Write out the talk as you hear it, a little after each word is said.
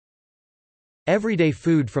Everyday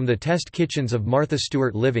Food from the Test Kitchens of Martha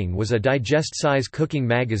Stewart Living was a digest-size cooking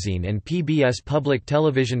magazine and PBS public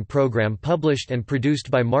television program published and produced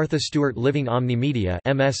by Martha Stewart Living Omnimedia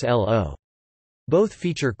 (MSLO). Both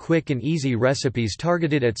feature quick and easy recipes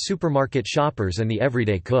targeted at supermarket shoppers and the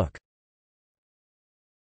everyday cook.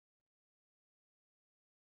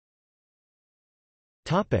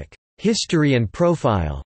 History and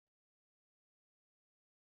profile.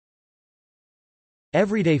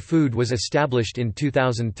 Everyday Food was established in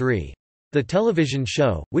 2003. The television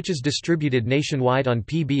show, which is distributed nationwide on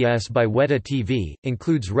PBS by Weta TV,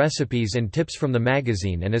 includes recipes and tips from the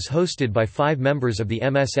magazine and is hosted by 5 members of the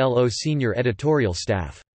MSLO senior editorial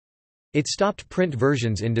staff. It stopped print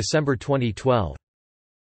versions in December 2012.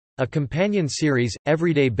 A companion series,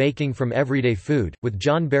 Everyday Baking from Everyday Food, with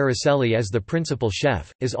John Baracelli as the principal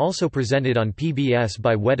chef, is also presented on PBS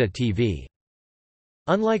by Weta TV.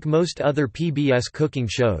 Unlike most other PBS cooking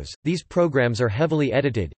shows, these programs are heavily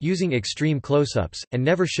edited, using extreme close-ups, and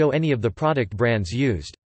never show any of the product brands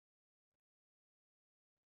used.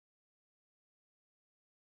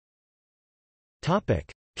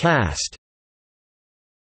 Cast.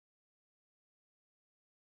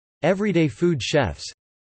 Everyday Food chefs: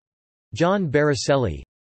 John Baracelli,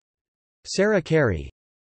 Sarah Carey,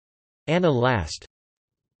 Anna Last,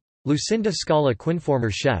 Lucinda Scala.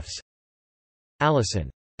 Quinformer chefs: Alison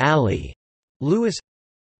 "Allie" Lewis,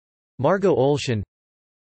 Margot Olshan,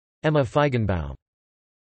 Emma Feigenbaum.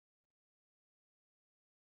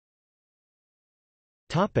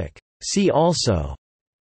 See also: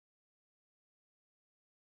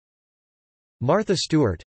 Martha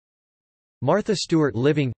Stewart, Martha Stewart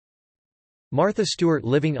Living, Martha Stewart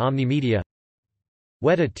Living Omnimedia,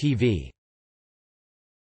 Weta TV.